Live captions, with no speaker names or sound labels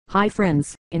Hi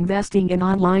friends, investing in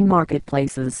online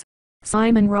marketplaces.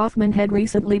 Simon Rothman had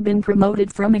recently been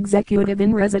promoted from executive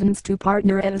in residence to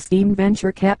partner at esteemed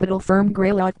venture capital firm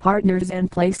Greylock Partners and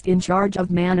placed in charge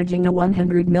of managing a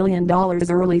 $100 million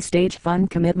early stage fund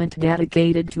commitment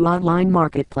dedicated to online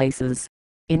marketplaces.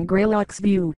 In Greylock's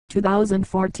view,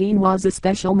 2014 was a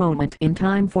special moment in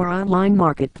time for online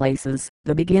marketplaces,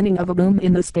 the beginning of a boom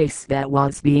in the space that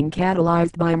was being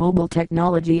catalyzed by mobile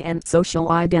technology and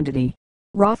social identity.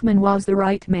 Rothman was the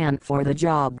right man for the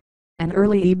job. An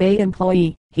early eBay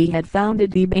employee, he had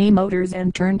founded eBay Motors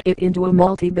and turned it into a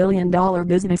multi-billion-dollar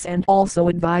business and also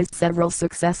advised several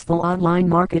successful online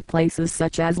marketplaces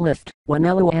such as Lyft,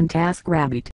 Wanelo and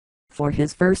TaskRabbit. For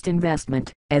his first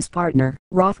investment, as partner,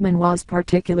 Rothman was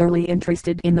particularly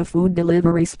interested in the food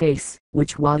delivery space,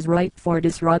 which was ripe for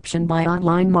disruption by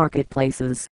online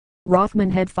marketplaces. Rothman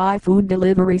had 5 food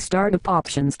delivery startup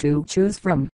options to choose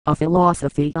from, a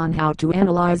philosophy on how to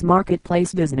analyze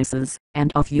marketplace businesses,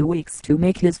 and a few weeks to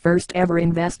make his first ever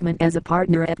investment as a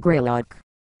partner at Greylock.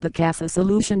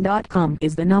 TheCaseSolution.com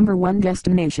is the #1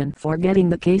 destination for getting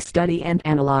the case study and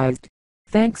analyzed.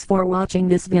 Thanks for watching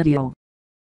this video.